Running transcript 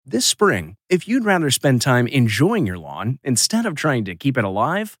This spring, if you'd rather spend time enjoying your lawn instead of trying to keep it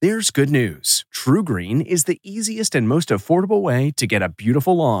alive, there's good news. True Green is the easiest and most affordable way to get a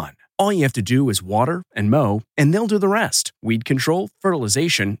beautiful lawn. All you have to do is water and mow, and they'll do the rest. Weed control,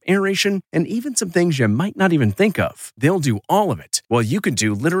 fertilization, aeration, and even some things you might not even think of. They'll do all of it, while you can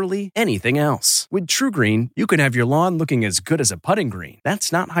do literally anything else. With True Green, you can have your lawn looking as good as a putting green.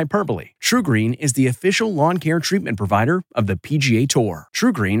 That's not hyperbole. True Green is the official lawn care treatment provider of the PGA Tour.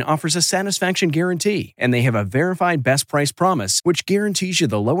 True Green offers a satisfaction guarantee, and they have a verified best price promise, which guarantees you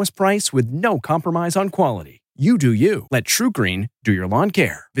the lowest price with no compromise on quality. You do you. Let True Green do your lawn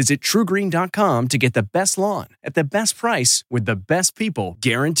care. Visit truegreen.com to get the best lawn at the best price with the best people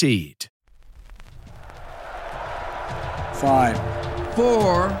guaranteed. 5,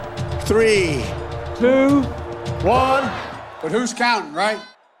 4, 3, 2, 1. But who's counting, right?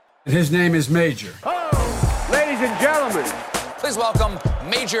 And his name is Major. Oh, ladies and gentlemen, please welcome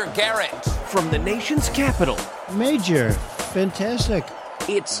Major Garrett. From the nation's capital. Major, fantastic.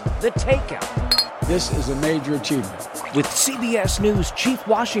 It's The Takeout. This is a major achievement. With CBS News Chief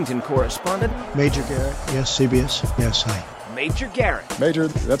Washington Correspondent Major Garrett, yes, CBS, yes, hi. Major Garrett. Major,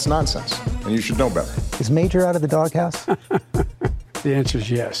 that's nonsense, and you should know better. Is Major out of the doghouse? The answer is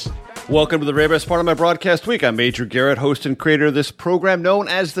yes. Welcome to the very best part of my broadcast week. I'm Major Garrett, host and creator of this program known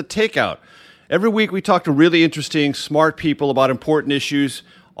as The Takeout. Every week we talk to really interesting, smart people about important issues,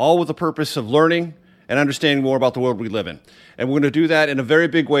 all with the purpose of learning and understanding more about the world we live in. And we're going to do that in a very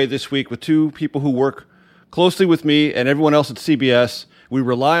big way this week with two people who work closely with me and everyone else at CBS. We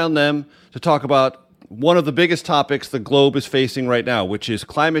rely on them to talk about one of the biggest topics the globe is facing right now, which is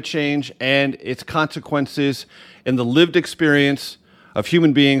climate change and its consequences in the lived experience of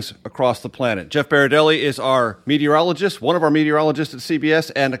human beings across the planet. Jeff Berardelli is our meteorologist, one of our meteorologists at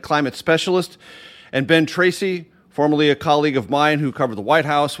CBS, and a climate specialist. And Ben Tracy, formerly a colleague of mine who covered the White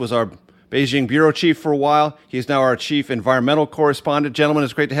House, was our Beijing bureau chief for a while. He's now our chief environmental correspondent. Gentlemen,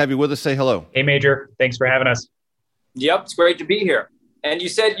 it's great to have you with us. Say hello. Hey, Major. Thanks for having us. Yep, it's great to be here. And you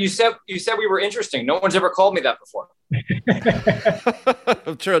said we were interesting. No one's ever called me that before.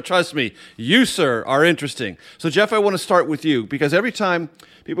 Trust me, you, sir, are interesting. So, Jeff, I want to start with you because every time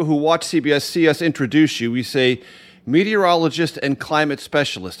people who watch CBS see us introduce you, we say meteorologist and climate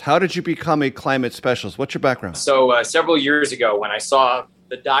specialist. How did you become a climate specialist? What's your background? So several years ago, when I saw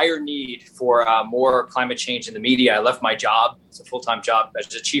the dire need for more climate change in the media, I left my job. It's a full-time job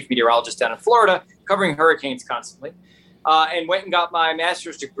as a chief meteorologist down in Florida, covering hurricanes constantly, and went and got my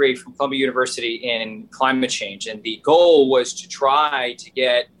master's degree from Columbia University in climate change. And the goal was to try to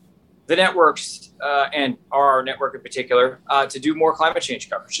get the networks and our network in particular to do more climate change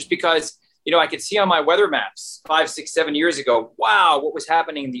coverage, just because, you know, I could see on my weather maps 5, 6, 7 years ago, wow, what was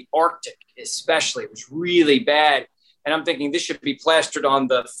happening in the Arctic especially was really bad. And I'm thinking this should be plastered on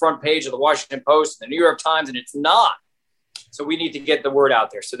the front page of the Washington Post and the New York Times, and it's not. So we need to get the word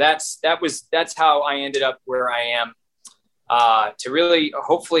out there. So that's how I ended up where I am, to really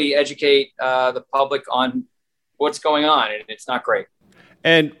hopefully educate the public on what's going on, and it's not great.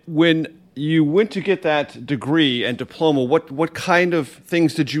 And when you went to get that degree and diploma, what kind of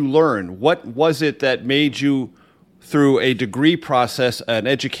things did you learn? What was it that made you, through a degree process, an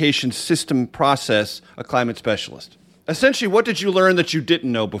education system process, a climate specialist? Essentially, what did you learn that you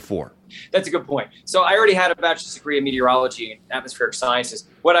didn't know before? That's a good point. So I already had a bachelor's degree in meteorology and atmospheric sciences.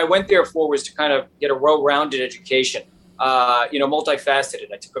 What I went there for was to kind of get a well-rounded education,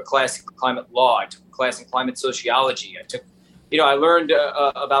 multifaceted. I took a class in climate law. I took a class in climate sociology. I learned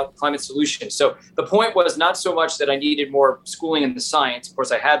about climate solutions. So the point was not so much that I needed more schooling in the science. Of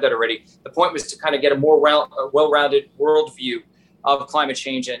course, I had that already. The point was to kind of get a more well-rounded worldview of climate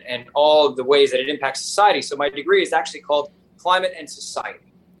change and all of the ways that it impacts society. So my degree is actually called Climate and Society.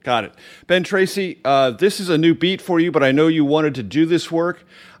 Got it. Ben Tracy, this is a new beat for you, but I know you wanted to do this work.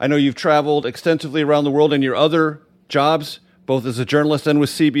 I know you've traveled extensively around the world in your other jobs, both as a journalist and with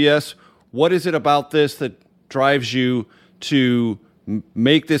CBS. What is it about this that drives you to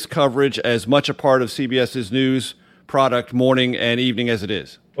make this coverage as much a part of CBS's news product morning and evening as it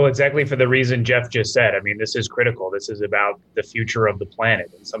is? Well, exactly for the reason Jeff just said. I mean, this is critical. This is about the future of the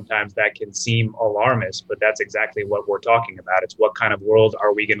planet. And sometimes that can seem alarmist, but that's exactly what we're talking about. It's what kind of world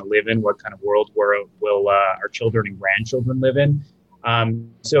are we going to live in? What kind of world will our children and grandchildren live in?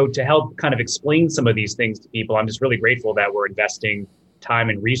 So to help kind of explain some of these things to people, I'm just really grateful that we're investing time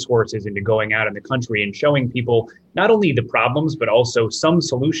and resources into going out in the country and showing people not only the problems, but also some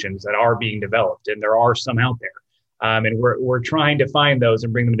solutions that are being developed. And there are some out there. And we're trying to find those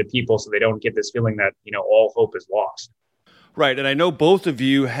and bring them to people so they don't get this feeling that, all hope is lost. Right. And I know both of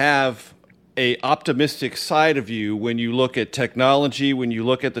you have a optimistic side of you when you look at technology, when you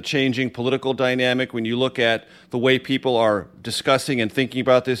look at the changing political dynamic, when you look at the way people are discussing and thinking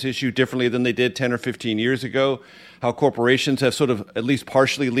about this issue differently than they did 10 or 15 years ago, how corporations have sort of at least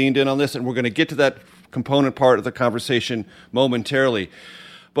partially leaned in on this, and we're going to get to that component part of the conversation momentarily.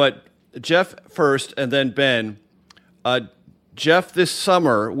 But Jeff first, and then Ben. Jeff, this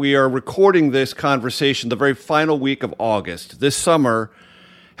summer, we are recording this conversation the very final week of August. This summer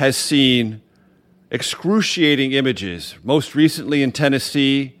has seen excruciating images, most recently in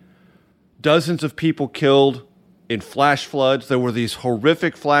Tennessee, dozens of people killed in flash floods. There were these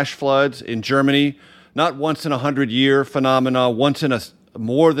horrific flash floods in Germany, not once in 100-year phenomena, once in a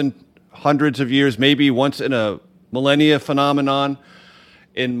more than hundreds of years, maybe once in a millennia phenomenon.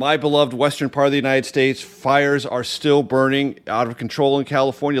 In my beloved western part of the United States, fires are still burning out of control in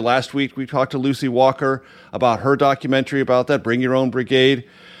California. Last week, we talked to Lucy Walker about her documentary about that, Bring Your Own Brigade.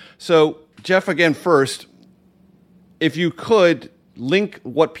 So, Jeff, again, first, if you could link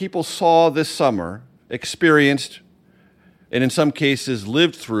what people saw this summer, experienced, and in some cases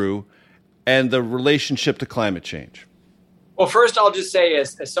lived through, and the relationship to climate change. Well, first, I'll just say,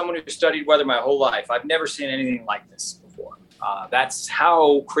 as someone who studied weather my whole life, I've never seen anything like this before. That's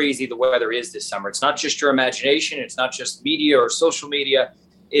how crazy the weather is this summer. It's not just your imagination. It's not just media or social media.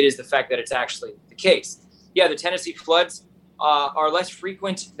 It is the fact that it's actually the case. Yeah, the Tennessee floods are less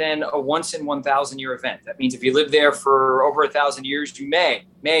frequent than a once in 1,000 year event. That means if you live there for over 1,000 years, you may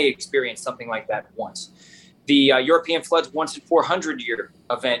experience something like that once. The European floods, once in 400 year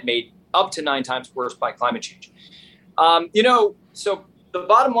event, made up to 9 times worse by climate change. So the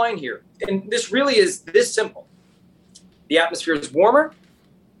bottom line here, and this really is this simple. The atmosphere is warmer,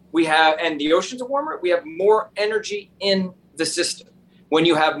 and the oceans are warmer. We have more energy in the system. When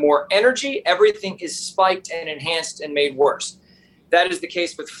you have more energy, everything is spiked and enhanced and made worse. That is the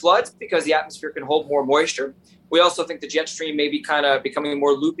case with floods because the atmosphere can hold more moisture. We also think the jet stream may be kind of becoming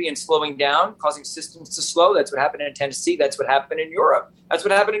more loopy and slowing down, causing systems to slow. That's what happened in Tennessee. That's what happened in Europe. That's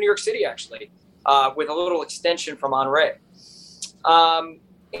what happened in New York City, actually, with a little extension from Monterey.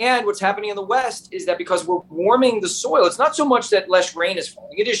 And what's happening in the West is that because we're warming the soil, it's not so much that less rain is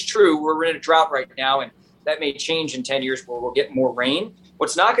falling. It is true. We're in a drought right now, and that may change in 10 years where we'll get more rain.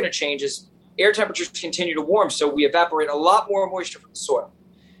 What's not going to change is air temperatures continue to warm, so we evaporate a lot more moisture from the soil.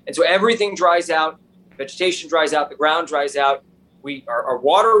 And so everything dries out, vegetation dries out, the ground dries out. Our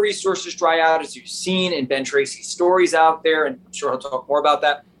water resources dry out, as you've seen in Ben Tracy's stories out there, and I'm sure he'll talk more about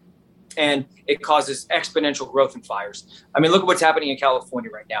that. And it causes exponential growth in fires. I mean, look at what's happening in California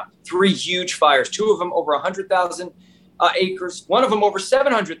right now. 3 huge fires, 2 of them over 100,000 acres, one of them over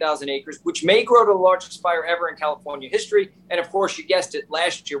 700,000 acres, which may grow to the largest fire ever in California history. And of course, you guessed it,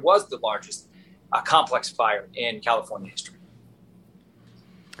 last year was the largest complex fire in California history.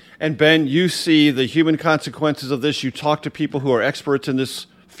 And Ben, you see the human consequences of this. You talk to people who are experts in this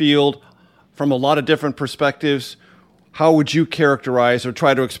field from a lot of different perspectives. How would you characterize or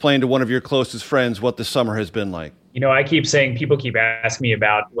try to explain to one of your closest friends what this summer has been like? I keep saying, people keep asking me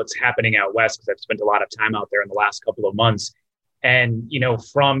about what's happening out west because I've spent a lot of time out there in the last couple of months. And,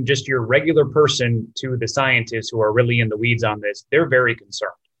 from just your regular person to the scientists who are really in the weeds on this, they're very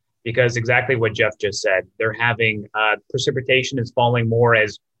concerned because exactly what Jeff just said, they're having precipitation is falling more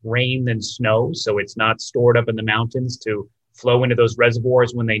as rain than snow. So it's not stored up in the mountains to flow into those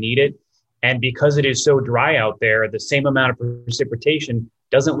reservoirs when they need it. And because it is so dry out there, the same amount of precipitation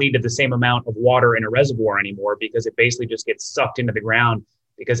doesn't lead to the same amount of water in a reservoir anymore because it basically just gets sucked into the ground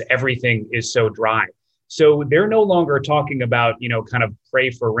because everything is so dry. So they're no longer talking about, kind of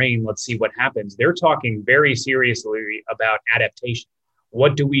pray for rain, let's see what happens. They're talking very seriously about adaptation.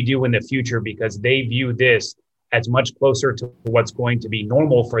 What do we do in the future? Because they view this as much closer to what's going to be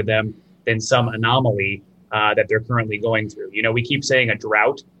normal for them than some anomaly that they're currently going through. We keep saying a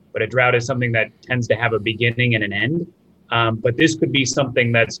drought. But a drought is something that tends to have a beginning and an end. But this could be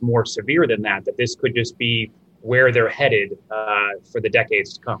something that's more severe than that this could just be where they're headed for the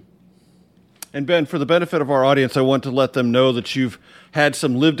decades to come. And Ben, for the benefit of our audience, I want to let them know that you've had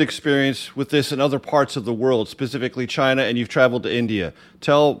some lived experience with this in other parts of the world, specifically China, and you've traveled to India.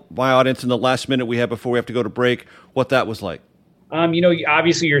 Tell my audience in the last minute we have before we have to go to break what that was like.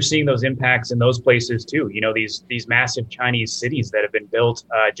 Obviously you're seeing those impacts in those places too. These massive Chinese cities that have been built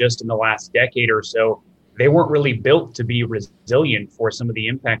just in the last decade or so, they weren't really built to be resilient for some of the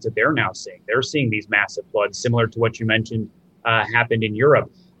impacts that they're now seeing. They're seeing these massive floods, similar to what you mentioned happened in Europe.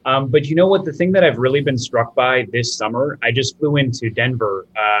 But you know what? The thing that I've really been struck by this summer, I just flew into Denver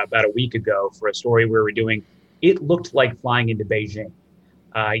about a week ago for a story we were doing. It looked like flying into Beijing.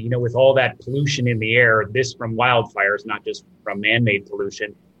 With all that pollution in the air, this from wildfires, not just from man-made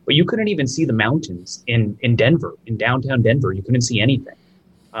pollution, but you couldn't even see the mountains in Denver, in downtown Denver. You couldn't see anything.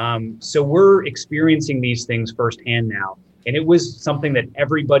 So we're experiencing these things firsthand now. And it was something that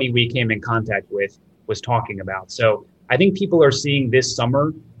everybody we came in contact with was talking about. So I think people are seeing this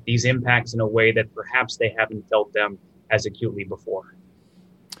summer these impacts in a way that perhaps they haven't felt them as acutely before.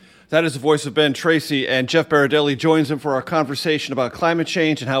 That is the voice of Ben Tracy, and Jeff Berardelli joins him for our conversation about climate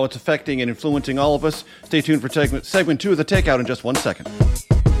change and how it's affecting and influencing all of us. Stay tuned for segment 2 of The Takeout in just 1 second.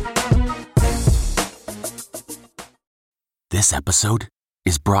 This episode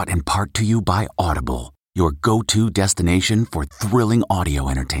is brought in part to you by Audible, your go-to destination for thrilling audio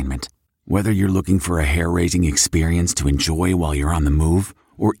entertainment. Whether you're looking for a hair-raising experience to enjoy while you're on the move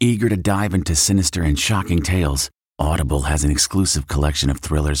or eager to dive into sinister and shocking tales, Audible has an exclusive collection of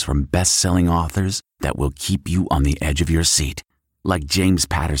thrillers from best-selling authors that will keep you on the edge of your seat. Like James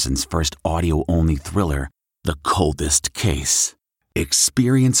Patterson's first audio-only thriller, The Coldest Case.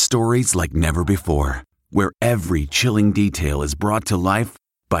 Experience stories like never before, where every chilling detail is brought to life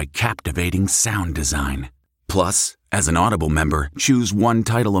by captivating sound design. Plus, as an Audible member, choose one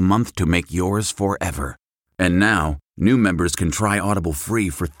title a month to make yours forever. And now, new members can try Audible free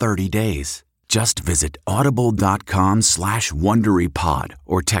for 30 days. Just visit audible.com/WonderyPod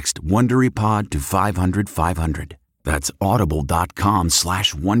or text WonderyPod to 500-500. That's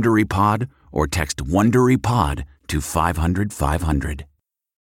audible.com/WonderyPod or text WonderyPod to 500-500.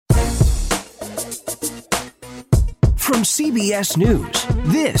 From CBS News,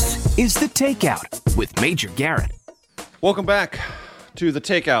 this is The Takeout with Major Garrett. Welcome back to The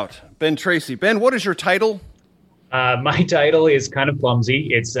Takeout. Ben Tracy. Ben, what is your title? My title is kind of clumsy.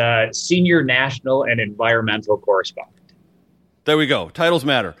 It's Senior National and Environmental Correspondent. There we go. Titles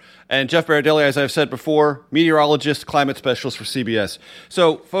matter. And Jeff Berardelli, as I've said before, meteorologist, climate specialist for CBS.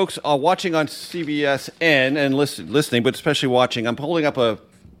 So, folks, watching on CBSN and listening, but especially watching, I'm holding up a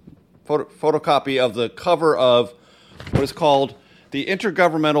photocopy of the cover of what is called the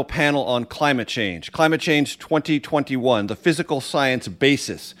Intergovernmental Panel on Climate Change 2021, the Physical Science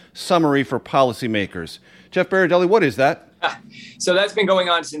Basis, Summary for Policymakers. Jeff Berardelli, what is that? So that's been going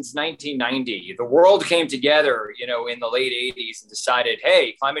on since 1990. The world came together, in the late 80s and decided,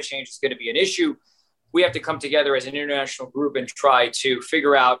 hey, climate change is going to be an issue. We have to come together as an international group and try to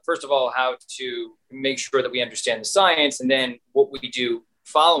figure out, first of all, how to make sure that we understand the science and then what we do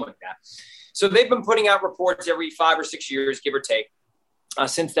following that. So they've been putting out reports every 5 or 6 years, give or take,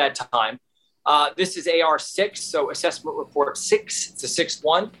 since that time. This is AR6, so Assessment Report 6. It's the sixth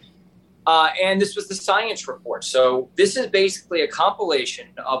one. And this was the science report. So this is basically a compilation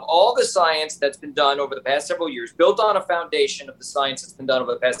of all the science that's been done over the past several years, built on a foundation of the science that's been done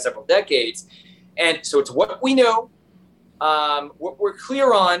over the past several decades. And so it's what we know, what we're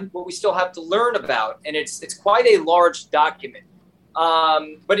clear on, what we still have to learn about. And it's quite a large document.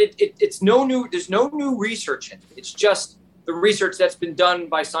 But it's no new, there's no new research in it. It's just the research that's been done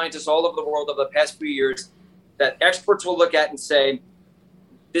by scientists all over the world over the past few years that experts will look at and say,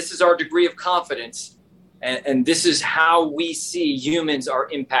 this is our degree of confidence, and this is how we see humans are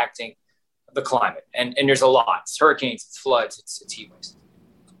impacting the climate. And there's a lot. It's hurricanes, it's floods, it's heat waves.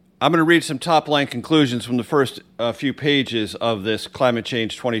 I'm going to read some top-line conclusions from the first few pages of this Climate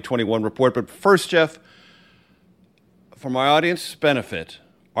Change 2021 report. But first, Jeff, for my audience's benefit,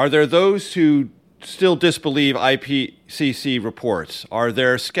 are there those who still disbelieve IPCC reports? Are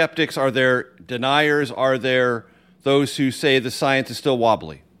there skeptics? Are there deniers? Are there those who say the science is still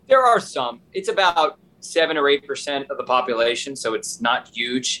wobbly? There are some. It's about 7 or 8% of the population, so it's not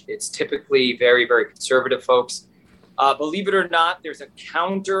huge. It's typically very, very conservative folks. Believe it or not, there's a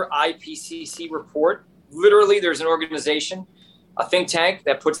counter IPCC report. Literally, there's an organization, a think tank,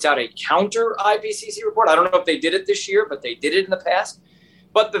 that puts out a counter IPCC report. I don't know if they did it this year, but they did it in the past.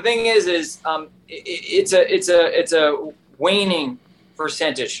 But the thing is it's a waning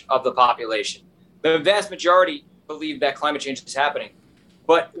percentage of the population. The vast majority believe that climate change is happening.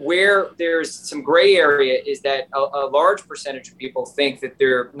 But where there's some gray area is that a large percentage of people think that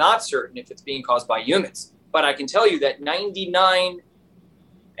they're not certain if it's being caused by humans. But I can tell you that 99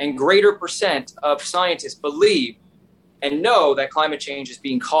 and greater percent of scientists believe and know that climate change is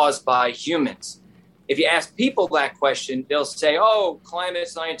being caused by humans. If you ask people that question, they'll say, oh, climate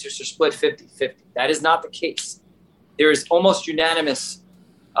scientists are split 50-50. That is not the case. There is almost unanimous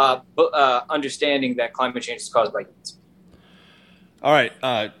understanding that climate change is caused by humans. All right.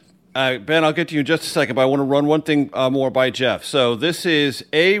 Ben, I'll get to you in just a second, but I want to run one thing more by Jeff. So this is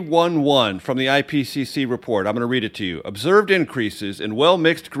A11 from the IPCC report. I'm going to read it to you. Observed increases in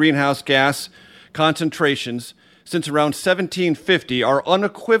well-mixed greenhouse gas concentrations since around 1750 are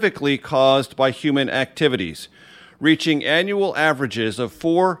unequivocally caused by human activities. reaching annual averages of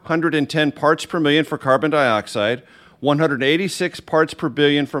 410 parts per million for carbon dioxide, 186 parts per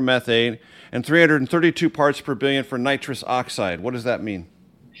billion for methane, and 332 parts per billion for nitrous oxide. What does that mean?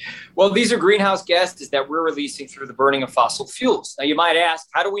 Well, these are greenhouse gases that we're releasing through the burning of fossil fuels. Now, you might ask,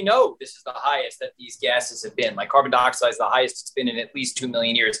 how do we know this is the highest that these gases have been? Like carbon dioxide is the highest it's been in at least 2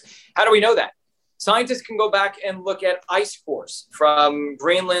 million years. How do we know that? Scientists can go back and look at ice cores from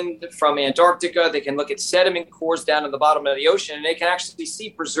Greenland, from Antarctica. They can look at sediment cores down in the bottom of the ocean, and they can actually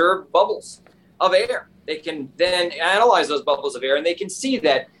see preserved bubbles of air. They can then analyze those bubbles of air, and they can see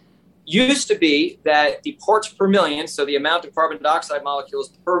that used to be that the parts per million, so the amount of carbon dioxide molecules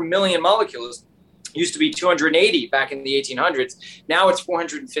per million molecules, used to be 280 back in the 1800s. Now it's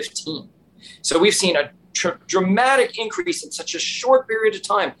 415. So we've seen a dramatic increase in such a short period of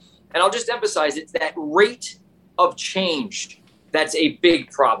time. And I'll just emphasize, it's that rate of change that's a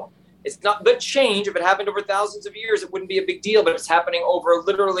big problem. It's not the change. If it happened over thousands of years, it wouldn't be a big deal, but it's happening over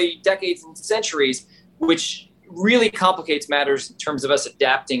literally decades and centuries, which really complicates matters in terms of us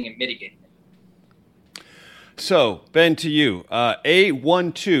adapting and mitigating it. So, Ben, to you,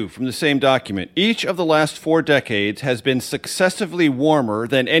 A12 from the same document. Each of the last 4 decades has been successively warmer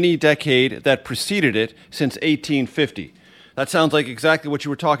than any decade that preceded it since 1850. That sounds like exactly what you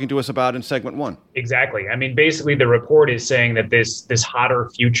were talking to us about in segment 1. Exactly. I mean, basically, the report is saying that this hotter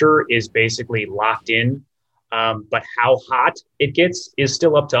future is basically locked in, but how hot it gets is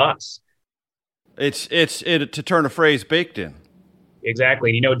still up to us. It's to turn a phrase, baked in.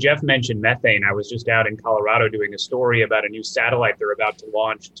 Exactly. You know, Jeff mentioned methane. I was just out in Colorado doing a story about a new satellite they're about to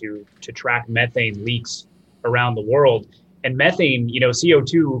launch to track methane leaks around the world. And methane, you know,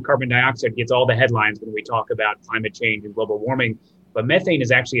 CO2, carbon dioxide, gets all the headlines when we talk about climate change and global warming. But methane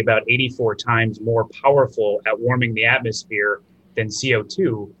is actually about 84 times more powerful at warming the atmosphere than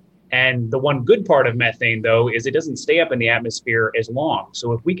CO2. And the one good part of methane, though, is it doesn't stay up in the atmosphere as long.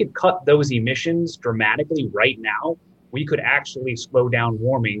 So if we could cut those emissions dramatically right now, we could actually slow down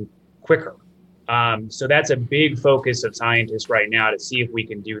warming quicker. So that's a big focus of scientists right now, to see if we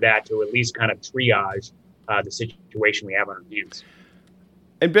can do that, to at least kind of triage the situation we have on our hands.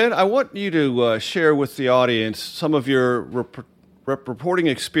 And Ben, I want you to share with the audience some of your reporting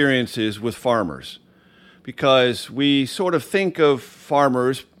experiences with farmers, because we sort of think of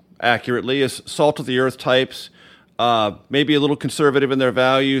farmers accurately as salt of the earth types, maybe a little conservative in their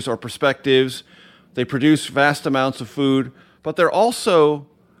values or perspectives. They produce vast amounts of food, but they're also,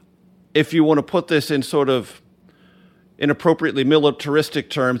 if you want to put this in sort of inappropriately militaristic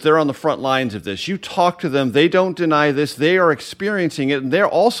terms, they're on the front lines of this. You talk to them, they don't deny this, they are experiencing it, and they're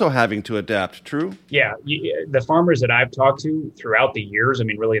also having to adapt, true? Yeah, the farmers that I've talked to throughout the years, I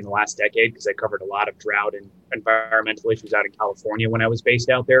mean, really in the last decade, because I covered a lot of drought and environmental issues out in California when I was based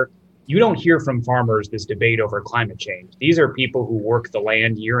out there, you don't hear from farmers this debate over climate change. These are people who work the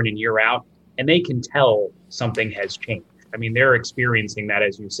land year in and year out, and they can tell something has changed. I mean, they're experiencing that,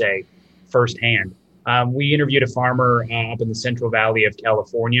 as you say, firsthand. We interviewed a farmer up in the Central Valley of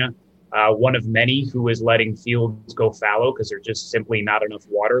California, one of many who is letting fields go fallow because there's just simply not enough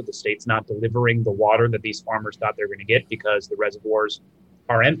water. The state's not delivering the water that these farmers thought they were going to get because the reservoirs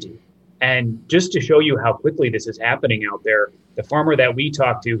are empty. And just to show you how quickly this is happening out there, the farmer that we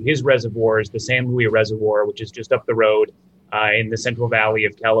talked to, his reservoir is the San Luis Reservoir, which is just up the road in the Central Valley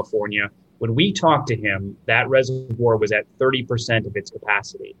of California. When we talked to him, that reservoir was at 30% of its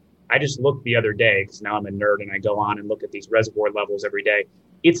capacity. I just looked the other day, because now I'm a nerd and I go on and look at these reservoir levels every day.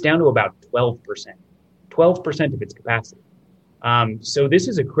 It's down to about 12% of its capacity. So this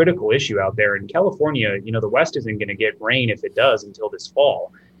is a critical issue out there in California. You know, the West isn't going to get rain if it does until this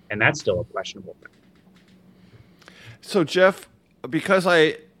fall, and that's still a questionable thing. So Jeff, because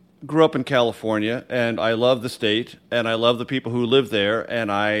I grew up in California and I love the state and I love the people who live there,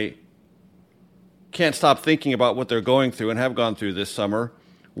 and I can't stop thinking about what they're going through and have gone through this summer,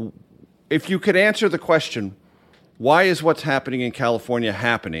 if you could answer the question, why is what's happening in California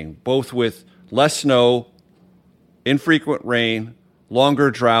happening, both with less snow, infrequent rain, longer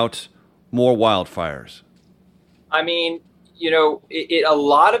droughts, more wildfires? I mean, you know, a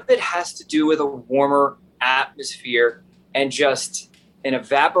lot of it has to do with a warmer atmosphere and just an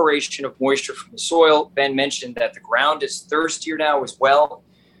evaporation of moisture from the soil. Ben mentioned that the ground is thirstier now as well.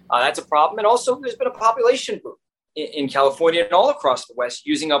 That's a problem. And also there's been a population boom in California and all across the West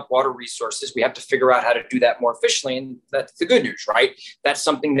using up water resources. We have to figure out how to do that more efficiently. And that's the good news, right? That's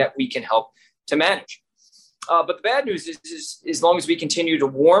something that we can help to manage. But the bad news is as long as we continue to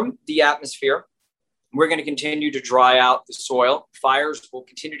warm the atmosphere, we're going to continue to dry out the soil. Fires will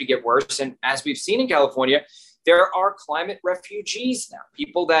continue to get worse. And as we've seen in California, there are climate refugees now,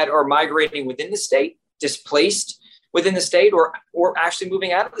 people that are migrating within the state, displaced within the state or actually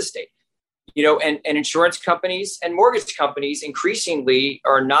moving out of the state. And insurance companies and mortgage companies increasingly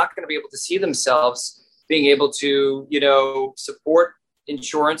are not going to be able to see themselves being able to, support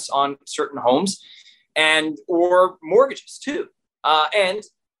insurance on certain homes and or mortgages too. And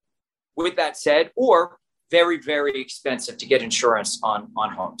with that said, or very, very expensive to get insurance on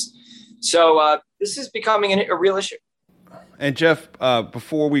homes. So this is becoming a real issue. And Jeff,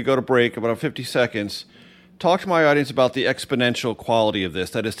 before we go to break, about 50 seconds, talk to my audience about the exponential quality of this.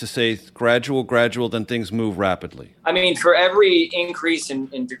 That is to say, gradual, then things move rapidly. I mean, for every increase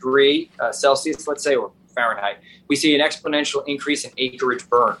in degree Celsius, let's say, or Fahrenheit, we see an exponential increase in acreage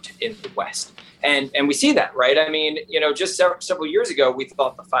burned in the West. And we see that, right? I mean, just several years ago, we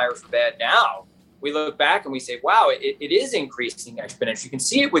thought the fires were bad. Now we look back and we say, wow, it is increasing exponentially. You can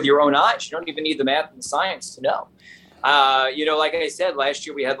see it with your own eyes. You don't even need the math and the science to know. Like I said, last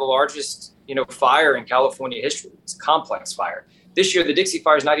year we had the largest, fire in California history. It's a complex fire. This year, the Dixie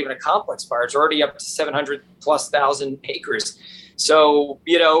Fire is not even a complex fire. It's already up to 700,000+ acres. So,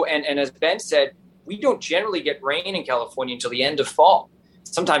 and as Ben said, we don't generally get rain in California until the end of fall.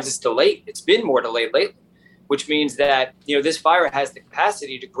 Sometimes it's delayed. It's been more delayed lately, which means that, this fire has the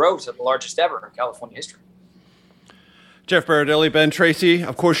capacity to grow to the largest ever in California history. Jeff Berardelli, Ben Tracy,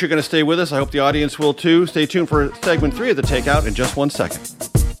 of course you're going to stay with us. I hope the audience will too. Stay tuned for segment 3 of The Takeout in just 1 second.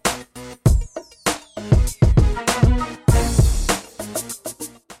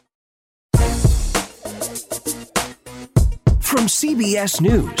 From CBS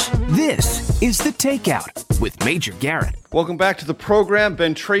News, this is The Takeout with Major Garrett. Welcome back to the program.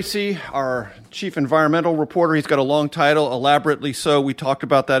 Ben Tracy, our chief environmental reporter. He's got a long title, elaborately so. We talked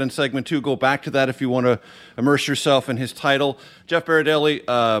about that in segment 2. Go back to that if you want to immerse yourself in his title. Jeff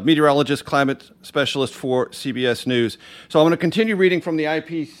Berardelli, meteorologist, climate specialist for CBS News. So I'm going to continue reading from the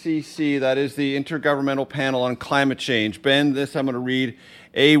IPCC, that is the Intergovernmental Panel on Climate Change. Ben, this I'm going to read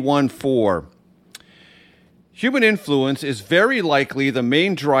A14. Human influence is very likely the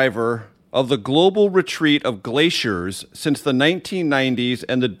main driver of the global retreat of glaciers since the 1990s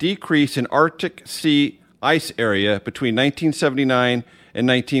and the decrease in Arctic sea ice area between 1979 and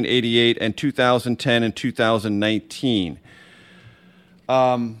 1988 and 2010 and 2019.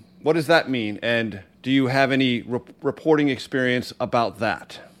 What does that mean? And do you have any reporting experience about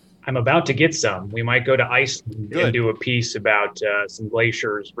that? I'm about to get some. We might go to Iceland and do a piece about some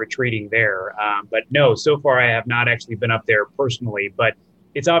glaciers retreating there. But no, so far I have not actually been up there personally, but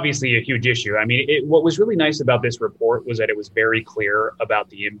it's obviously a huge issue. I mean, what was really nice about this report was that it was very clear about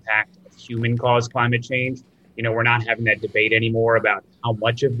the impact of human-caused climate change. We're not having that debate anymore about how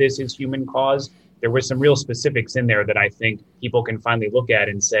much of this is human-caused. There were some real specifics in there that I think people can finally look at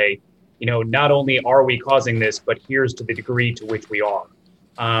and say, not only are we causing this, but here's to the degree to which we are.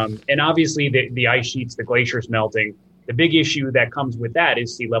 And obviously the ice sheets, the glaciers melting, the big issue that comes with that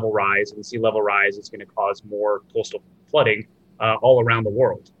is sea level rise, and sea level rise is going to cause more coastal flooding all around the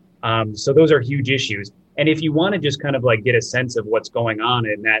world. So those are huge issues. And if you want to just kind of like get a sense of what's going on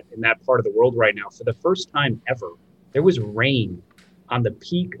in that part of the world right now, for the first time ever, there was rain on the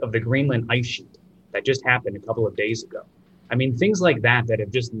peak of the Greenland ice sheet that just happened a couple of days ago. I mean, things like that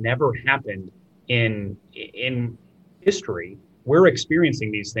have just never happened in history. We're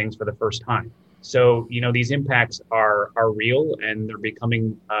experiencing these things for the first time. So, these impacts are real and they're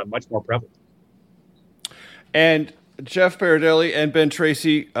becoming much more prevalent. And Jeff Berardelli and Ben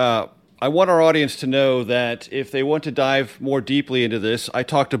Tracy, I want our audience to know that if they want to dive more deeply into this, I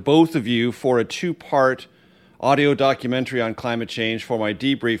talked to both of you for a 2-part audio documentary on climate change for my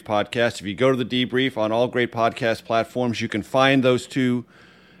Debrief podcast. If you go to the Debrief on all great podcast platforms, you can find those 2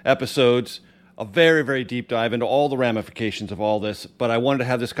 episodes. A very, very deep dive into all the ramifications of all this, but I wanted to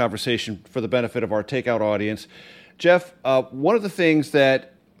have this conversation for the benefit of our Takeout audience. Jeff, one of the things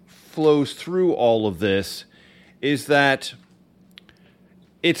that flows through all of this is that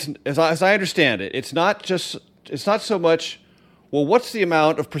it's, as I understand it, it's not so much, well, what's the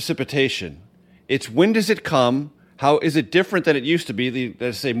amount of precipitation? It's when does it come? How is it different than it used to be?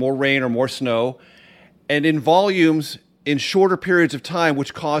 Let's say more rain or more snow, and in volumes in shorter periods of time,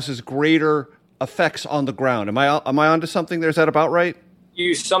 which causes greater effects on the ground. Am I onto something there? Is that about right?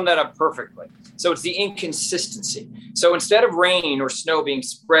 You summed that up perfectly. So it's the inconsistency. So instead of rain or snow being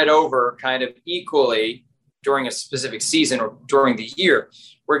spread over kind of equally during a specific season or during the year,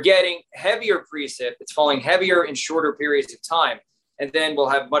 we're getting heavier precip. It's falling heavier in shorter periods of time. And then we'll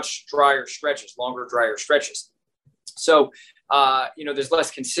have much drier stretches, longer, drier stretches. So, there's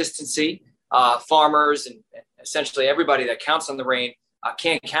less consistency. Farmers and essentially everybody that counts on the rain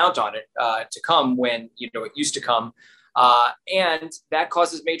can't count on it to come when it used to come. And that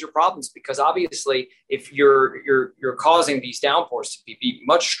causes major problems because obviously if you're causing these downpours to be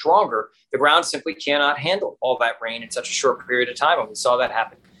much stronger, the ground simply cannot handle all that rain in such a short period of time. And we saw that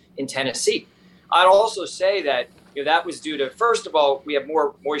happen in Tennessee. I'd also say that that was due to, first of all, we have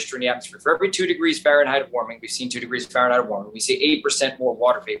more moisture in the atmosphere. For every 2 degrees Fahrenheit of warming, we've seen 2 degrees Fahrenheit of warming. We see 8% more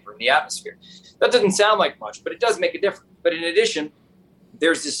water vapor in the atmosphere. That doesn't sound like much, but it does make a difference. But in addition,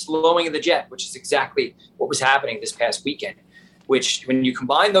 there's this slowing of the jet, which is exactly what was happening this past weekend, which when you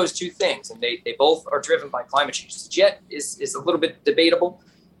combine those two things, and they both are driven by climate change. The jet is a little bit debatable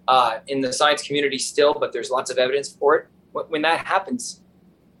in the science community still, but there's lots of evidence for it. When that happens,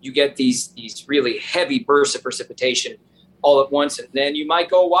 you get these really heavy bursts of precipitation all at once, and then you might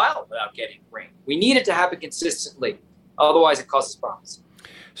go a while without getting rain. We need it to happen consistently. Otherwise, it causes problems.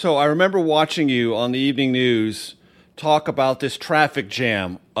 So I remember watching you on the evening news talk about this traffic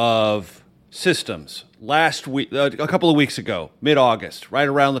jam of systems last week, a couple of weeks ago, mid-August, right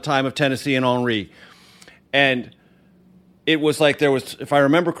around the time of Tennessee and Henri. And it was like there was, if I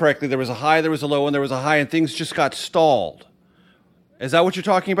remember correctly, there was a high, there was a low, and there was a high, and things just got stalled. Is that what you're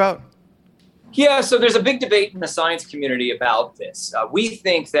talking about? Yeah, so there's a big debate in the science community about this. We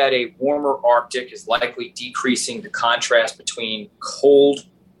think that a warmer Arctic is likely decreasing the contrast between cold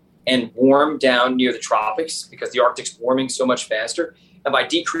and warm down near the tropics because the Arctic's warming so much faster. And by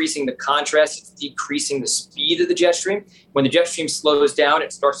decreasing the contrast, it's decreasing the speed of the jet stream. When the jet stream slows down,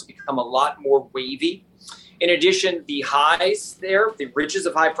 it starts to become a lot more wavy. In addition, the highs there, the ridges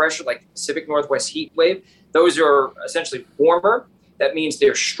of high pressure, like the Pacific Northwest heat wave, those are essentially warmer. That means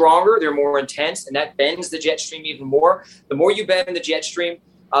they're stronger, they're more intense, and that bends the jet stream even more. The more you bend the jet stream,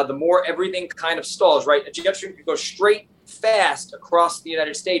 the more everything kind of stalls, right? A jet stream can go straight, fast across the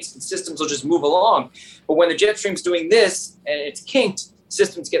United States, and systems will just move along. But when the jet stream's doing this, and it's kinked,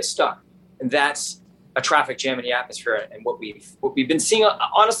 systems get stuck. And that's a traffic jam in the atmosphere, and what we've been seeing,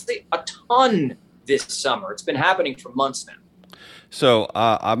 honestly, a ton this summer. It's been happening for months now. So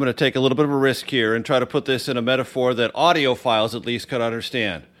I'm going to take a little bit of a risk here and try to put this in a metaphor that audiophiles at least could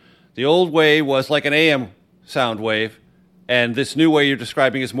understand. The old way was like an AM sound wave, and this new way you're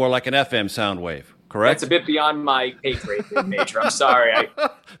describing is more like an FM sound wave, correct? That's a bit beyond my pay grade, Major. I'm sorry.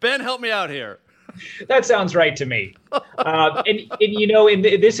 Ben, help me out here. That sounds right to me. And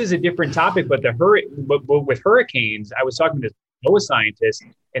this is a different topic, but with hurricanes, I was talking to NOAA scientists,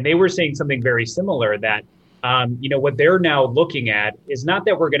 and they were saying something very similar that what they're now looking at is not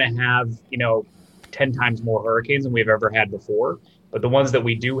that we're going to have, 10 times more hurricanes than we've ever had before, but the ones that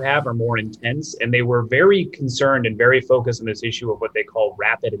we do have are more intense. And they were very concerned and very focused on this issue of what they call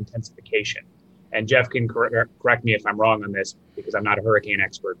rapid intensification. And Jeff can correct me if I'm wrong on this because I'm not a hurricane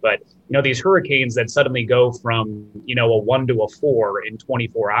expert, but these hurricanes that suddenly go from, a 1 to a 4 in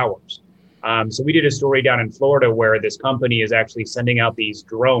 24 hours. So we did a story down in Florida where this company is actually sending out these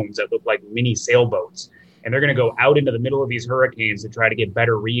drones that look like mini sailboats. And they're going to go out into the middle of these hurricanes to try to get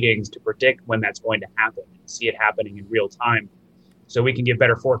better readings to predict when that's going to happen and see it happening in real time. So we can give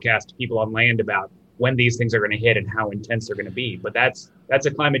better forecasts to people on land about when these things are going to hit and how intense they're going to be. But that's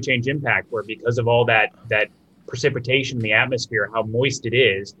a climate change impact where because of all that precipitation in the atmosphere, how moist it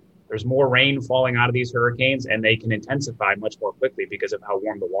is, there's more rain falling out of these hurricanes and they can intensify much more quickly because of how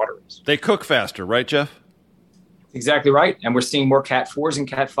warm the water is. They cook faster, right, Jeff? Exactly right. And we're seeing more Cat 4s and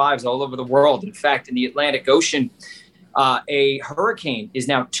Cat 5s all over the world. In fact, in the Atlantic Ocean, a hurricane is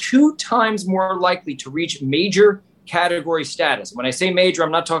now 2 times more likely to reach major category status. When I say major,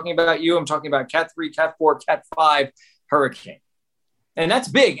 I'm not talking about you. I'm talking about Cat 3, Cat 4, Cat 5 hurricane. And that's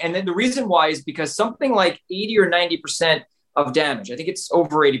big. And then the reason why is because something like 80 or 90% of damage, I think it's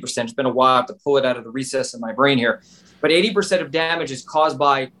over 80%. It's been a while to pull it out of the recess of my brain here. But 80% of damage is caused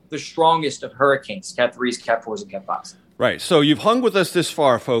by the strongest of hurricanes, Cat 3s, Cat 4s, and Cat 5s. Right. So you've hung with us this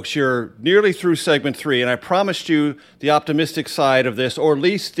far, folks. You're nearly through segment 3, and I promised you the optimistic side of this, or at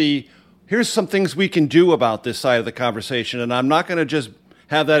least here's some things we can do about this side of the conversation. And I'm not going to just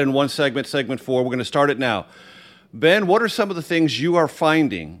have that in one segment 4. We're going to start it now. Ben, what are some of the things you are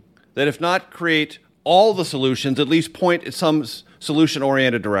finding that, if not create all the solutions, at least point at some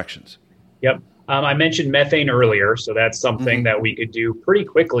solution-oriented directions? Yep. I mentioned methane earlier, so that's something that we could do pretty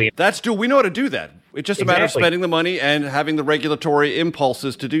quickly. We know how to do that. It's just a matter of spending the money and having the regulatory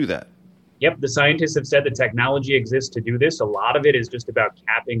impulses to do that. Yep, the scientists have said the technology exists to do this. A lot of it is just about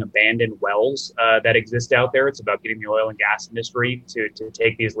capping abandoned wells that exist out there. It's about getting the oil and gas industry to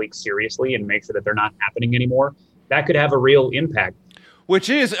take these leaks seriously and make sure that they're not happening anymore. That could have a real impact. Which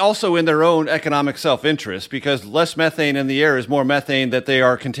is also in their own economic self-interest, because less methane in the air is more methane that they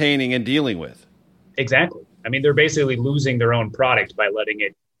are containing and dealing with. Exactly. I mean, they're basically losing their own product by letting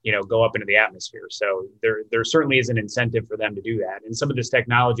it go up into the atmosphere. So there certainly is an incentive for them to do that. And some of this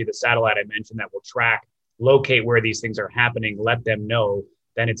technology, the satellite I mentioned that will track, locate where these things are happening, let them know,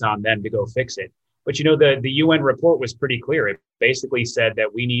 then it's on them to go fix it. But, the UN report was pretty clear. It basically said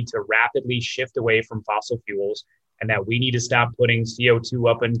that we need to rapidly shift away from fossil fuels and that we need to stop putting CO2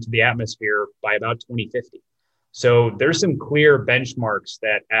 up into the atmosphere by about 2050. So there's some clear benchmarks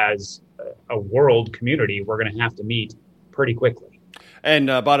that as a world community, we're going to have to meet pretty quickly. And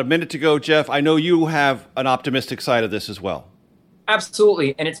about a minute to go, Jeff, I know you have an optimistic side of this as well.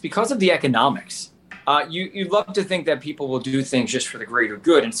 Absolutely. And it's because of the economics. You'd love to think that people will do things just for the greater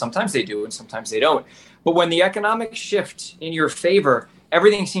good, and sometimes they do and sometimes they don't. But when the economics shift in your favor,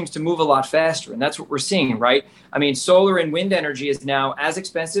 everything seems to move a lot faster, and that's what we're seeing, right? I mean, solar and wind energy is now as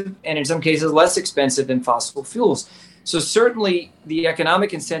expensive and in some cases less expensive than fossil fuels. So certainly the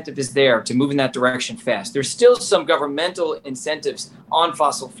economic incentive is there to move in that direction fast. There's still some governmental incentives on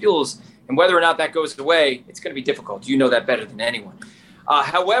fossil fuels, and whether or not that goes away, it's going to be difficult. You know that better than anyone.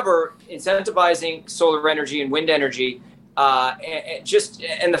 However, incentivizing solar energy and wind energy,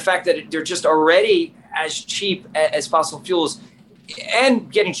 and the fact that they're just already as cheap as fossil fuels and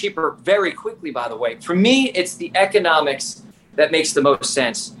getting cheaper very quickly, by the way. For me, it's the economics that makes the most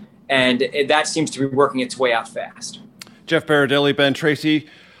sense, and that seems to be working its way out fast. Jeff Berardelli, Ben Tracy,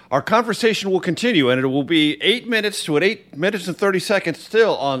 our conversation will continue, and it will be 8 minutes to 8 minutes and 30 seconds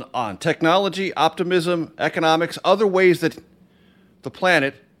still on technology, optimism, economics, other ways that the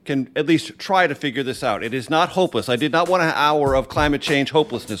planet can at least try to figure this out. It is not hopeless. I did not want an hour of climate change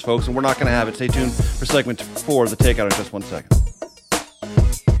hopelessness, folks, and we're not going to have it. Stay tuned for segment 4 of The Takeout in just 1 second.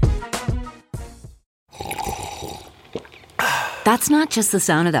 That's not just the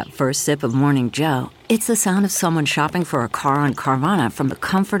sound of that first sip of Morning Joe. It's the sound of someone shopping for a car on Carvana from the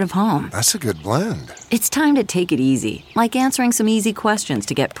comfort of home. That's a good blend. It's time to take it easy, like answering some easy questions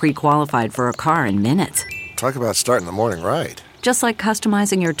to get pre-qualified for a car in minutes. Talk about starting the morning right. Just like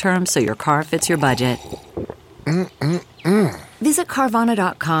customizing your terms so your car fits your budget. Visit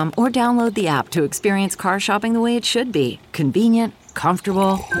Carvana.com or download the app to experience car shopping the way it should be. Convenient,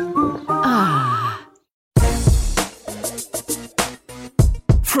 comfortable. Ah.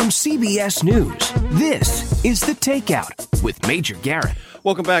 From CBS News, this is The Takeout with Major Garrett.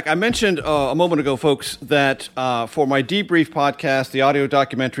 Welcome back. I mentioned a moment ago, folks, that for my debrief podcast, the audio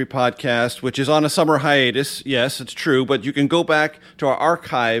documentary podcast, which is on a summer hiatus, yes, it's true, but you can go back to our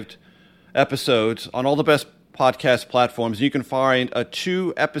archived episodes on all the best podcast platforms. You can find a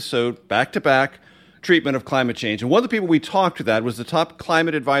 2-episode back-to-back treatment of climate change. And one of the people we talked to that was the top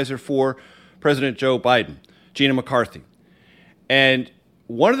climate advisor for President Joe Biden, Gina McCarthy. And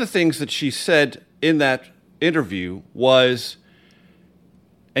one of the things that she said in that interview was,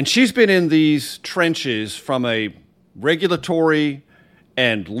 and she's been in these trenches from a regulatory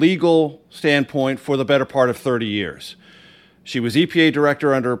and legal standpoint for the better part of 30 years. She was EPA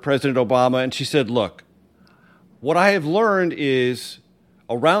director under President Obama, and she said, look, what I have learned is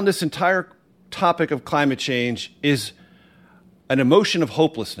around this entire topic of climate change is an emotion of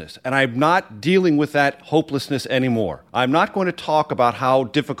hopelessness, and I'm not dealing with that hopelessness anymore. I'm not going to talk about how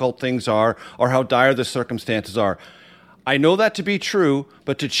difficult things are or how dire the circumstances are. I know that to be true,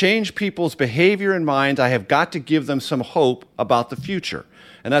 but to change people's behavior and minds, I have got to give them some hope about the future.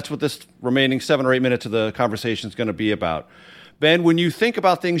 And that's what this remaining 7 or 8 minutes of the conversation is going to be about. Ben, when you think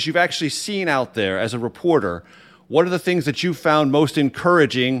about things you've actually seen out there as a reporter, what are the things that you found most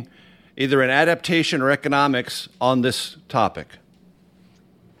encouraging, either in adaptation or economics, on this topic?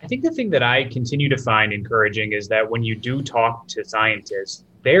 I think the thing that I continue to find encouraging is that when you do talk to scientists,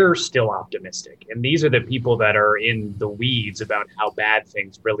 they're still optimistic. And these are the people that are in the weeds about how bad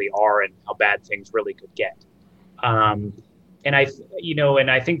things really are and how bad things really could get. And I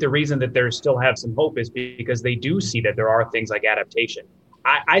think the reason that they still have some hope is because they do see that there are things like adaptation.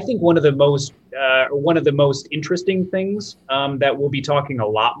 I think one of the most interesting things that we'll be talking a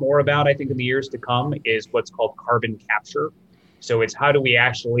lot more about, I think, in the years to come is what's called carbon capture. So it's how do we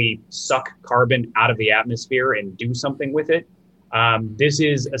actually suck carbon out of the atmosphere and do something with it. This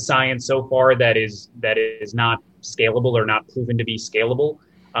is a science so far that is not scalable or not proven to be scalable,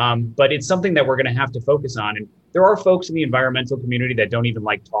 but it's something that we're going to have to focus on. And there are folks in the environmental community that don't even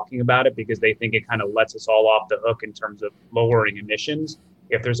like talking about it because they think it kind of lets us all off the hook in terms of lowering emissions.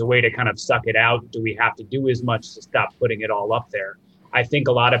 If there's a way to kind of suck it out, do we have to do as much to stop putting it all up there? I think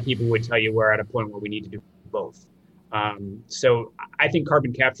a lot of people would tell you we're at a point where we need to do both. So I think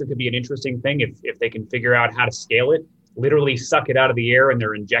carbon capture could be an interesting thing if they can figure out how to scale it, literally suck it out of the air and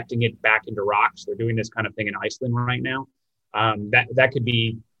they're injecting it back into rocks. They're doing this kind of thing in Iceland right now. That could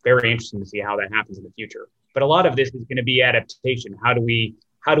be very interesting to see how that happens in the future. But a lot of this is going to be adaptation. How do we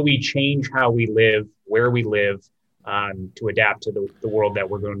how do we change how we live, where we live, to adapt to the world that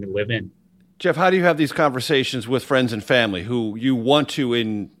we're going to live in. Jeff, how do you have these conversations with friends and family who you want to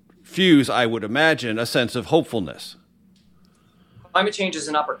infuse, I would imagine, a sense of hopefulness? Climate change is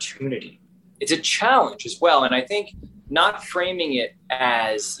an opportunity. It's a challenge as well. And I think not framing it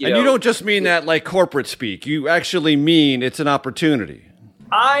as, you don't just mean that like corporate speak. You actually mean it's an opportunity.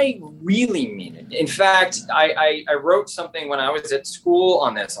 I really mean it. In fact, I wrote something when I was at school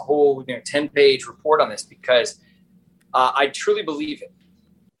on this, a whole 10-page report on this, because I truly believe it.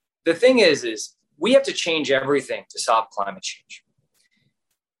 The thing is we have to change everything to solve climate change.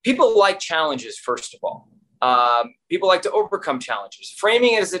 People like challenges, first of all. People like to overcome challenges.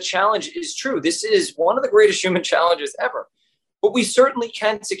 Framing it as a challenge is true. This is one of the greatest human challenges ever. But we certainly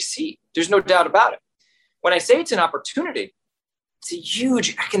can succeed. There's no doubt about it. When I say it's an opportunity, it's a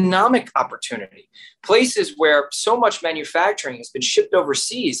huge economic opportunity. Places where so much manufacturing has been shipped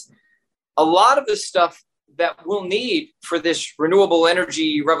overseas, a lot of the stuff that we'll need for this renewable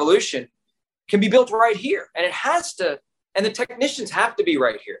energy revolution can be built right here. And it has to, and the technicians have to be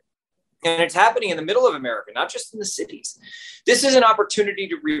right here. And it's happening in the middle of America, not just in the cities. This is an opportunity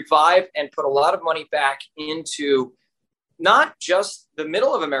to revive and put a lot of money back into not just the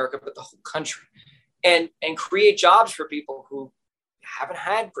middle of America, but the whole country, and create jobs for people who haven't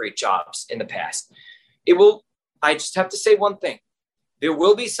had great jobs in the past. I just have to say one thing. There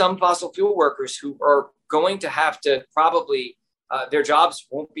will be some fossil fuel workers who are going to have to probably, their jobs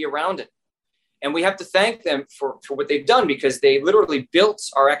won't be around it. And we have to thank them for what they've done, because they literally built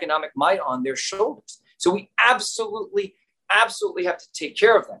our economic might on their shoulders. So we absolutely have to take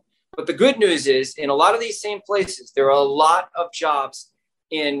care of them. But the good news is, in a lot of these same places, there are a lot of jobs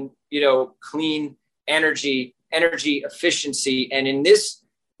in, clean energy efficiency, and in this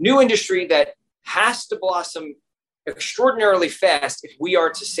new industry that has to blossom extraordinarily fast if we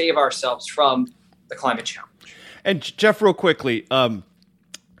are to save ourselves from the climate challenge. And Jeff, real quickly,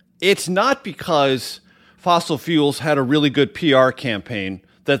 it's not because fossil fuels had a really good PR campaign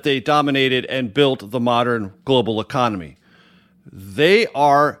that they dominated and built the modern global economy. They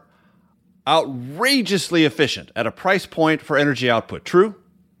are outrageously efficient at a price point for energy output. True?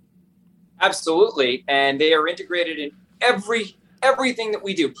 Absolutely. And they are integrated in everything that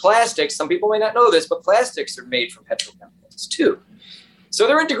we do. Plastics, some people may not know this, but plastics are made from petrochemicals too. So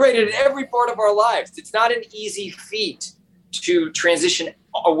they're integrated in every part of our lives. It's not an easy feat to transition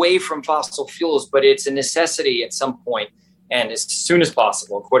away from fossil fuels, but it's a necessity at some point, and as soon as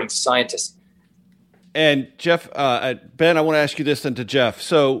possible, according to scientists. And Jeff, Ben, I want to ask you this then to Jeff.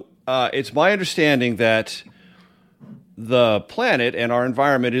 So it's my understanding that the planet and our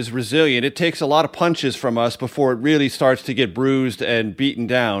environment is resilient. It takes a lot of punches from us before it really starts to get bruised and beaten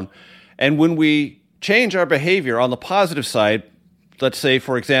down. And when we change our behavior on the positive side, let's say,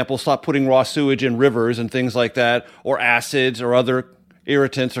 for example, stop putting raw sewage in rivers and things like that, or acids or other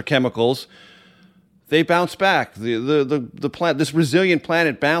irritants or chemicals, they bounce back. The plant, this resilient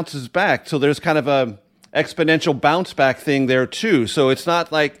planet, bounces back. So there's kind of a exponential bounce back thing there too. So it's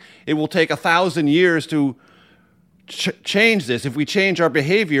not like it will take 1,000 years to change this. If we change our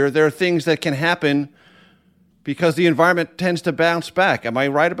behavior, there are things that can happen because the environment tends to bounce back. Am I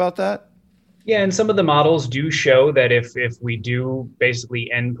right about that? Yeah, and some of the models do show that if we do basically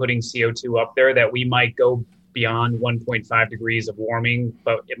end putting CO2 up there, that we might go beyond 1.5 degrees of warming,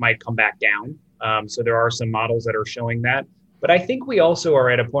 but it might come back down. So there are some models that are showing that. But I think we also are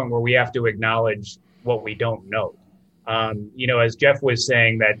at a point where we have to acknowledge what we don't know. As Jeff was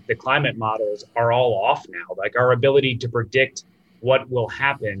saying, that the climate models are all off now. Like, our ability to predict what will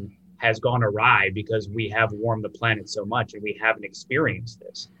happen has gone awry because we have warmed the planet so much and we haven't experienced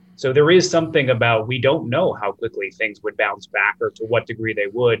this. So there is something about, we don't know how quickly things would bounce back or to what degree they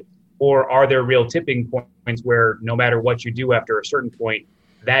would, or are there real tipping points where no matter what you do after a certain point,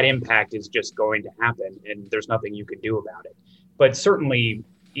 that impact is just going to happen and there's nothing you can do about it. But certainly,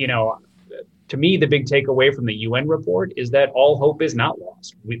 to me, the big takeaway from the UN report is that all hope is not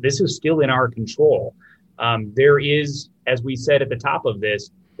lost. This is still in our control. There is, as we said at the top of this,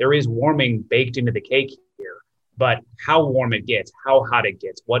 there is warming baked into the cake here. But how warm it gets, how hot it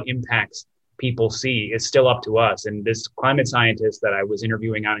gets, what impacts people see is still up to us. And this climate scientist that I was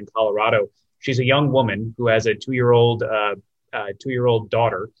interviewing out in Colorado, she's a young woman who has a two-year-old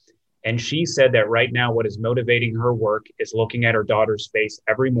daughter. And she said that right now what is motivating her work is looking at her daughter's face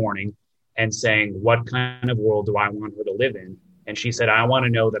every morning and saying, what kind of world do I want her to live in? And she said, I want to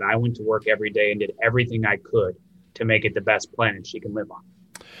know that I went to work every day and did everything I could to make it the best planet she can live on.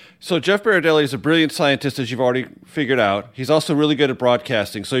 So Jeff Berardelli is a brilliant scientist, as you've already figured out. He's also really good at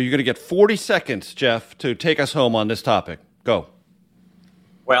broadcasting. So you're going to get 40 seconds, Jeff, to take us home on this topic. Go.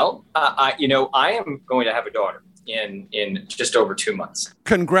 Well, I am going to have a daughter in just over 2 months.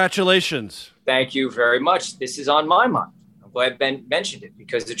 Congratulations. Thank you very much. This is on my mind. I'm glad Ben mentioned it,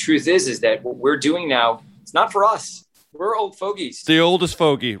 because the truth is that what we're doing now, it's not for us. We're old fogies. The oldest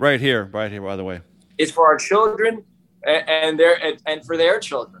fogey right here, by the way. It's for our children and for their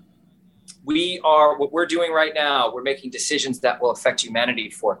children. What we're doing right now, we're making decisions that will affect humanity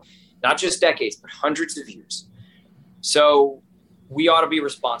for not just decades, but hundreds of years. So we ought to be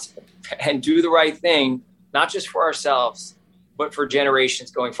responsible and do the right thing, not just for ourselves, but for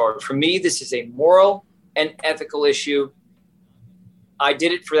generations going forward. For me, this is a moral and ethical issue. I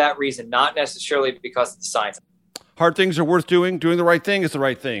did it for that reason, not necessarily because of the science. Hard things are worth doing. Doing the right thing is the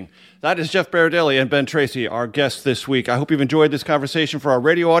right thing. That is Jeff Berardelli and Ben Tracy, our guests this week. I hope you've enjoyed this conversation. For our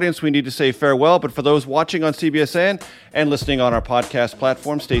radio audience, we need to say farewell. But for those watching on CBSN and listening on our podcast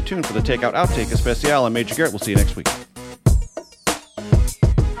platform, stay tuned for the Takeout Outtake Especial. I'm Major Garrett. We'll see you next week.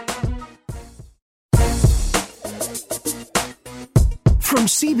 From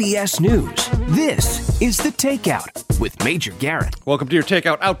CBS News, this is The Takeout with Major Garrett. Welcome to your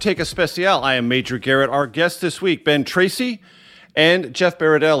Takeout Outtake Especial. I am Major Garrett. Our guests this week, Ben Tracy and Jeff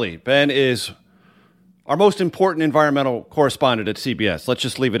Berardelli. Ben is our most important environmental correspondent at CBS. Let's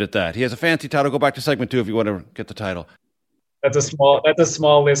just leave it at that. He has a fancy title. Go back to segment 2 if you want to get the title. That's a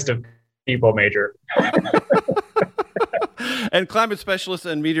small list of people, Major. And climate specialist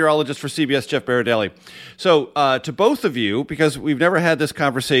and meteorologist for CBS, Jeff Berardelli. So to both of you, because we've never had this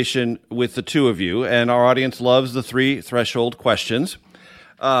conversation with the two of you, and our audience loves the 3 threshold questions.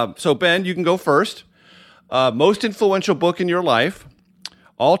 So Ben, you can go first. Most influential book in your life,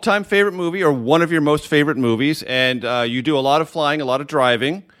 all-time favorite movie or one of your most favorite movies, and you do a lot of flying, a lot of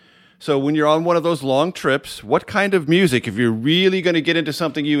driving. So when you're on one of those long trips, what kind of music, if you're really going to get into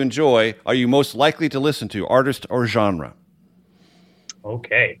something you enjoy, are you most likely to listen to, artist or genre?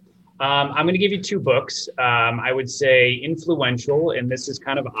 Okay. I'm going to give you 2 books. I would say influential, and this is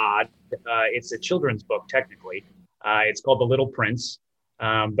kind of odd. It's a children's book, technically. It's called The Little Prince,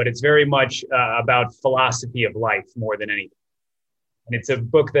 but it's very much about philosophy of life more than anything. And it's a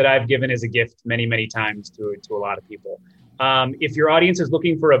book that I've given as a gift many, many times to a lot of people. If your audience is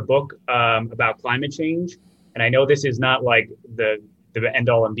looking for a book about climate change, and I know this is not like the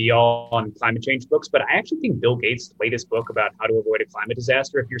end-all and be-all on climate change books, but I actually think Bill Gates' latest book about how to avoid a climate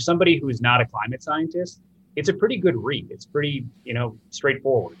disaster, if you're somebody who's not a climate scientist, it's a pretty good read. It's pretty,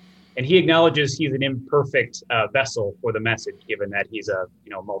 straightforward. And he acknowledges he's an imperfect vessel for the message, given that he's a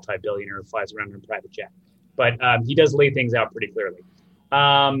multi-billionaire who flies around in a private jet. But he does lay things out pretty clearly.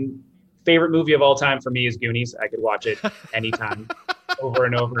 Favorite movie of all time for me is Goonies. I could watch it anytime, over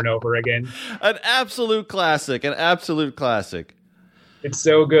and over and over again. An absolute classic. It's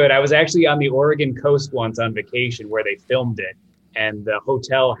so good. I was actually on the Oregon coast once on vacation where they filmed it, and the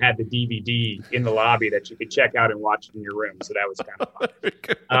hotel had the DVD in the lobby that you could check out and watch it in your room. So that was kind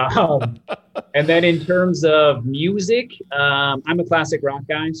of fun. And then in terms of music, I'm a classic rock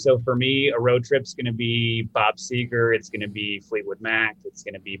guy. So for me, a road trip's going to be Bob Seger. It's going to be Fleetwood Mac. It's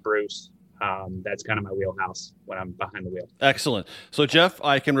going to be Bruce. That's kind of my wheelhouse when I'm behind the wheel. Excellent. So Jeff,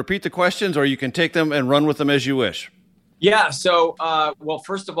 I can repeat the questions, or you can take them and run with them as you wish. Yeah. So,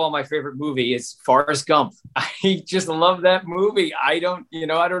 first of all, my favorite movie is Forrest Gump. I just love that movie. I don't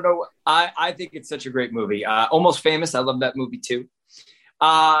know. I think it's such a great movie. Almost Famous. I love that movie too.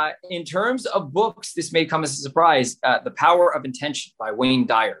 In terms of books, this may come as a surprise. The Power of Intention by Wayne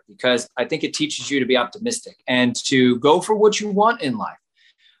Dyer, because I think it teaches you to be optimistic and to go for what you want in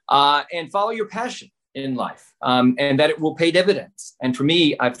life, and follow your passion in life, and that it will pay dividends. And for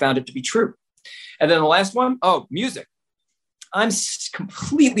me, I've found it to be true. And then the last one, music. I'm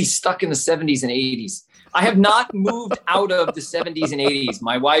completely stuck in the 70s and 80s. I have not moved out of the 70s and 80s.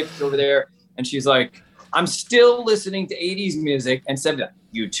 My wife's over there, and she's like, I'm still listening to 80s music and said,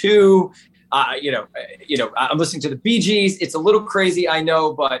 U2, I'm listening to the Bee Gees. It's a little crazy, I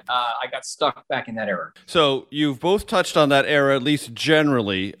know, but I got stuck back in that era. So you've both touched on that era, at least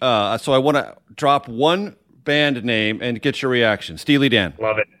generally. So I want to drop one band name and get your reaction. Steely Dan.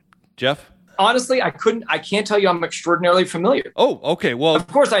 Love it. Jeff? Honestly, I can't tell you I'm extraordinarily familiar. Oh, okay. Well, of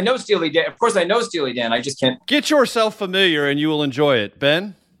course I know Steely Dan. I just can't. Get yourself familiar and you will enjoy it.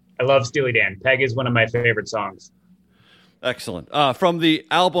 Ben? I love Steely Dan. Peg is one of my favorite songs. Excellent. From the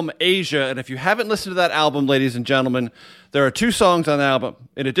album Asia, and if you haven't listened to that album, ladies and gentlemen, there are 2 songs on the album,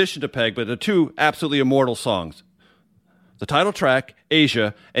 in addition to Peg, but they're 2 absolutely immortal songs. The title track,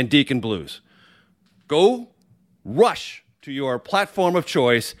 Asia, and Deacon Blues. Go rush to your platform of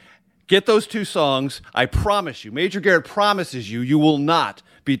choice. Get those 2 songs. I promise you, Major Garrett promises you will not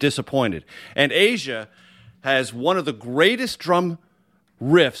be disappointed. And Asia has one of the greatest drum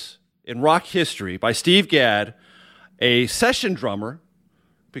riffs in rock history by Steve Gadd, a session drummer,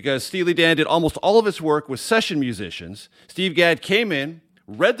 because Steely Dan did almost all of its work with session musicians. Steve Gadd came in,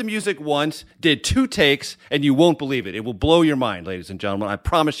 read the music once, did 2 takes, and you won't believe it. It will blow your mind, ladies and gentlemen. I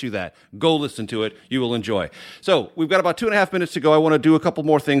promise you that. Go listen to it. You will enjoy. So we've got about 2.5 minutes to go. I want to do a couple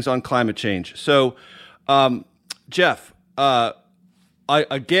more things on climate change. So, Jeff,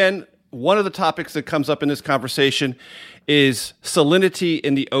 again, one of the topics that comes up in this conversation is salinity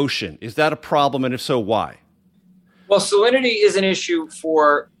in the ocean. Is that a problem, and if so, why? Well, salinity is an issue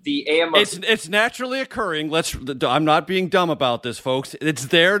for the AMO. It's naturally occurring. I'm not being dumb about this, folks. It's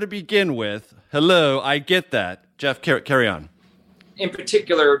there to begin with. Hello, I get that. Jeff, carry on. In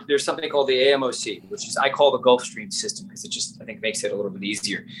particular, there's something called the AMOC, which is I call the Gulf Stream system because it just, I think, makes it a little bit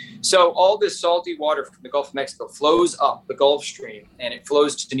easier. So all this salty water from the Gulf of Mexico flows up the Gulf Stream and it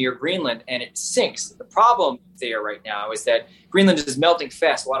flows to near Greenland and it sinks. The problem there right now is that Greenland is melting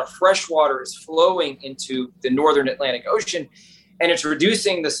fast. A lot of fresh water is flowing into the northern Atlantic Ocean and it's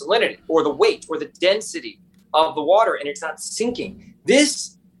reducing the salinity or the weight or the density of the water and it's not sinking.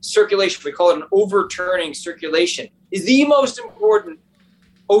 This circulation, we call it an overturning circulation, is the most important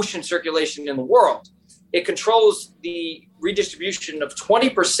ocean circulation in the world. It controls the redistribution of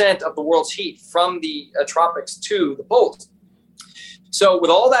 20% of the world's heat from the tropics to the poles. So with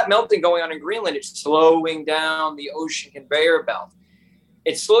all that melting going on in Greenland, it's slowing down the ocean conveyor belt.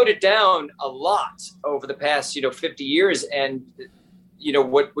 It slowed it down a lot over the past, 50 years. And,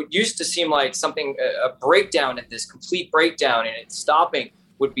 what used to seem like something, a breakdown at this complete breakdown and it's stopping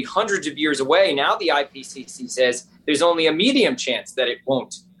would be hundreds of years away. Now the IPCC says there's only a medium chance that it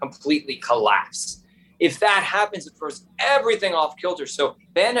won't completely collapse. If that happens, it throws everything off kilter. So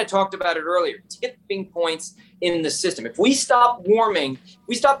Ben had talked about it earlier, tipping points in the system. If we stop warming,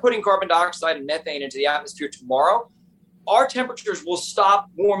 we stop putting carbon dioxide and methane into the atmosphere tomorrow, our temperatures will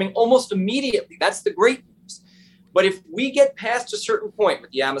stop warming almost immediately. That's the great news. But if we get past a certain point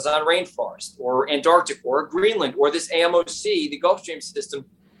with the Amazon rainforest or Antarctic or Greenland or this AMOC, the Gulf Stream system,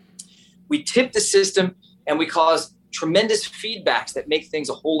 we tip the system and we cause tremendous feedbacks that make things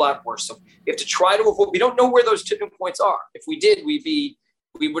a whole lot worse. So we have to try to avoid, we don't know where those tipping points are. If we did, we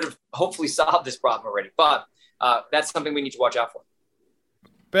would have hopefully solved this problem already. But that's something we need to watch out for.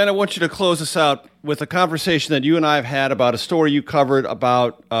 Ben, I want you to close us out with a conversation that you and I have had about a story you covered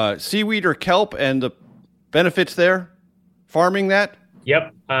about seaweed or kelp and the benefits there, farming that.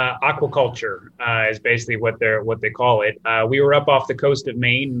 Yep, aquaculture is basically what they call it. We were up off the coast of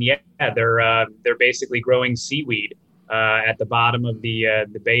Maine. And yeah, they're basically growing seaweed at the bottom of the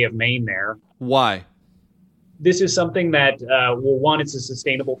Bay of Maine there. Why? This is something that, one, it's a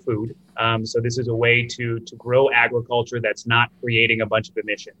sustainable food. So this is a way to grow agriculture that's not creating a bunch of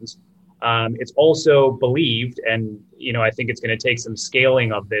emissions. It's also believed, and I think it's going to take some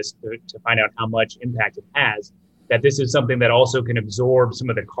scaling of this to find out how much impact it has, that this is something that also can absorb some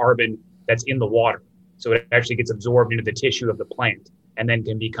of the carbon that's in the water. So it actually gets absorbed into the tissue of the plant and then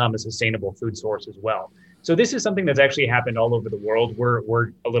can become a sustainable food source as well. So this is something that's actually happened all over the world.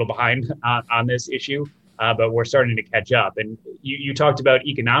 We're a little behind on this issue, but we're starting to catch up. And you talked about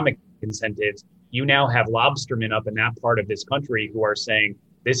economic incentives. You now have lobstermen up in that part of this country who are saying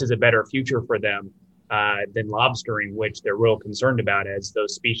this is a better future for them than lobstering, which they're real concerned about as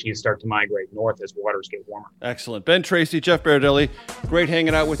those species start to migrate north as waters get warmer. Excellent. Ben Tracy, Jeff Berardelli, great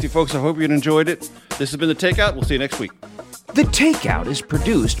hanging out with you folks. I hope you enjoyed it. This has been The Takeout. We'll see you next week. The Takeout is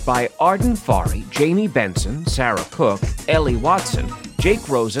produced by Arden Farhi, Jamie Benson, Sarah Cook, Ellie Watson, Jake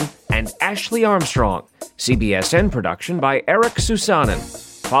Rosen, and Ashley Armstrong. CBSN production by Eric Susanen.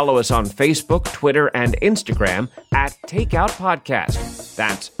 Follow us on Facebook, Twitter, and Instagram at Takeout Podcast.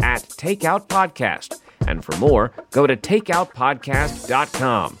 That's at Takeout Podcast. And for more, go to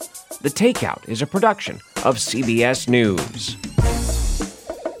takeoutpodcast.com. The Takeout is a production of CBS News.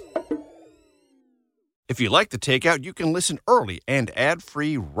 If you like The Takeout, you can listen early and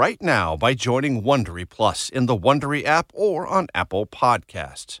ad-free right now by joining Wondery Plus in the Wondery app or on Apple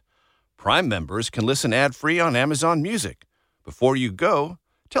Podcasts. Prime members can listen ad-free on Amazon Music. Before you go,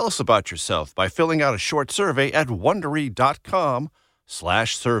 tell us about yourself by filling out a short survey at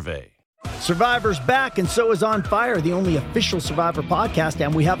Wondery.com/survey. Survivor's back, and so is On Fire, the only official Survivor podcast,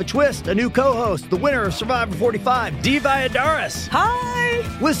 and we have a twist, a new co-host, the winner of Survivor 45, Dee Valladares.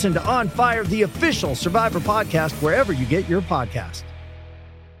 Hi! Listen to On Fire, the official Survivor podcast, wherever you get your podcast.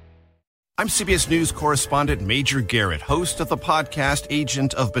 I'm CBS News correspondent Major Garrett, host of the podcast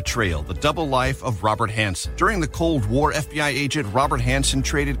Agent of Betrayal, The Double Life of Robert Hanssen. During the Cold War, FBI agent Robert Hanssen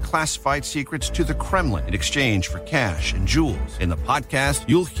traded classified secrets to the Kremlin in exchange for cash and jewels. In the podcast,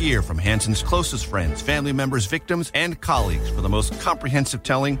 you'll hear from Hanssen's closest friends, family members, victims, and colleagues for the most comprehensive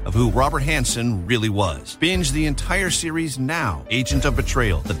telling of who Robert Hanssen really was. Binge the entire series now. Agent of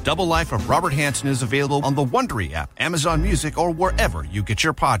Betrayal, The Double Life of Robert Hanssen is available on the Wondery app, Amazon Music, or wherever you get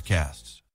your podcasts.